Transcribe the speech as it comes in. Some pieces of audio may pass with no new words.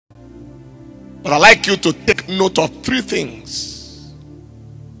But I'd like you to take note of three things.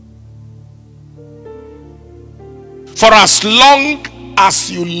 For as long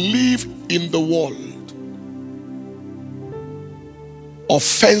as you live in the world,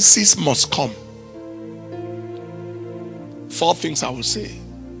 offenses must come. Four things I will say.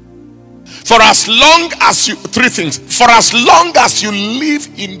 For as long as you, three things. For as long as you live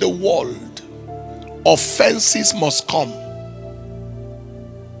in the world, offenses must come.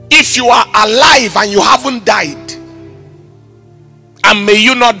 If you are alive and you haven't died, and may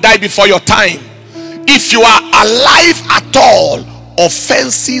you not die before your time, if you are alive at all,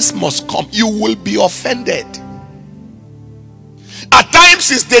 offenses must come. You will be offended. At times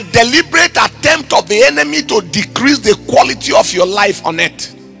it's the deliberate attempt of the enemy to decrease the quality of your life on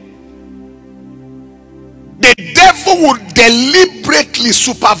earth. The devil will deliberately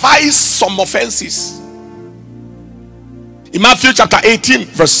supervise some offenses. In Matthew chapter 18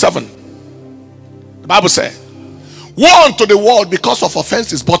 verse 7, the Bible says, woe unto the world because of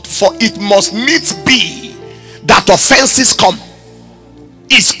offenses, but for it must needs be that offenses come.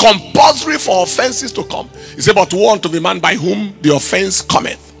 It's compulsory for offenses to come. He said, but woe unto the man by whom the offense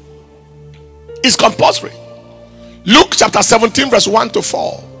cometh. It's compulsory. Luke chapter 17 verse 1 to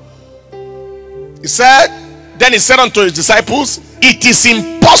 4. He said, then he said unto his disciples, it is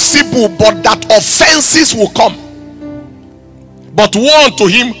impossible but that offenses will come. But woe unto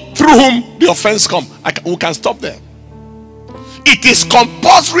him through whom the offense come. We can stop there. It is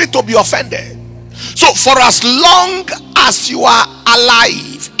compulsory to be offended. So for as long as you are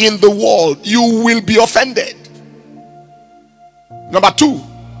alive in the world, you will be offended. Number two,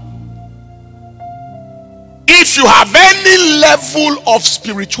 if you have any level of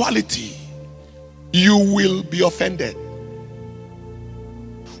spirituality, you will be offended.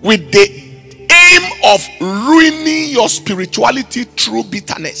 With the aim of ruining your spirituality through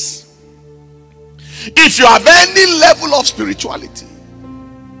bitterness. If you have any level of spirituality,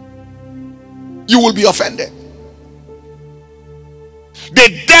 you will be offended.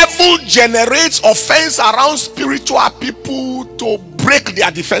 The devil generates offense around spiritual people to break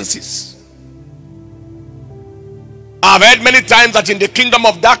their defenses. I've heard many times that in the kingdom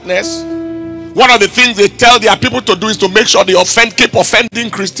of darkness, one of the things they tell their people to do is to make sure they keep offending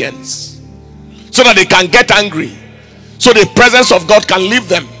Christians, so that they can get angry, so the presence of God can leave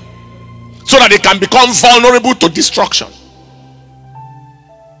them, so that they can become vulnerable to destruction.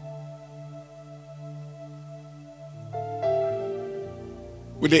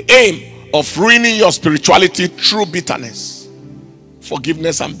 With the aim of ruining your spirituality through bitterness,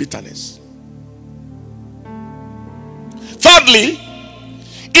 forgiveness and bitterness. Thirdly,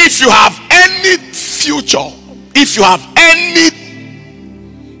 if you have any future, if you have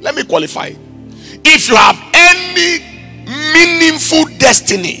any, let me qualify, if you have any meaningful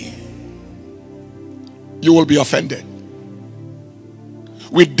destiny, you will be offended.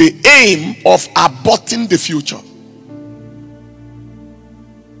 With the aim of aborting the future.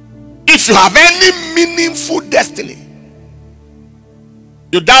 If you have any meaningful destiny,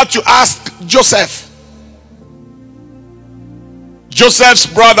 you doubt, you ask Joseph. Joseph's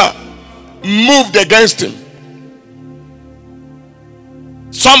brother moved against him.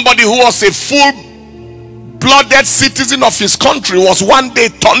 Somebody who was a full-blooded citizen of his country was one day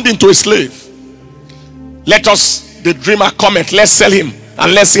turned into a slave. Let us, the dreamer, cometh. Let's sell him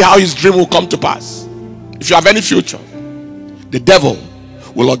and let's see how his dream will come to pass. If you have any future, the devil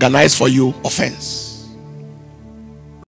will organize for you offense.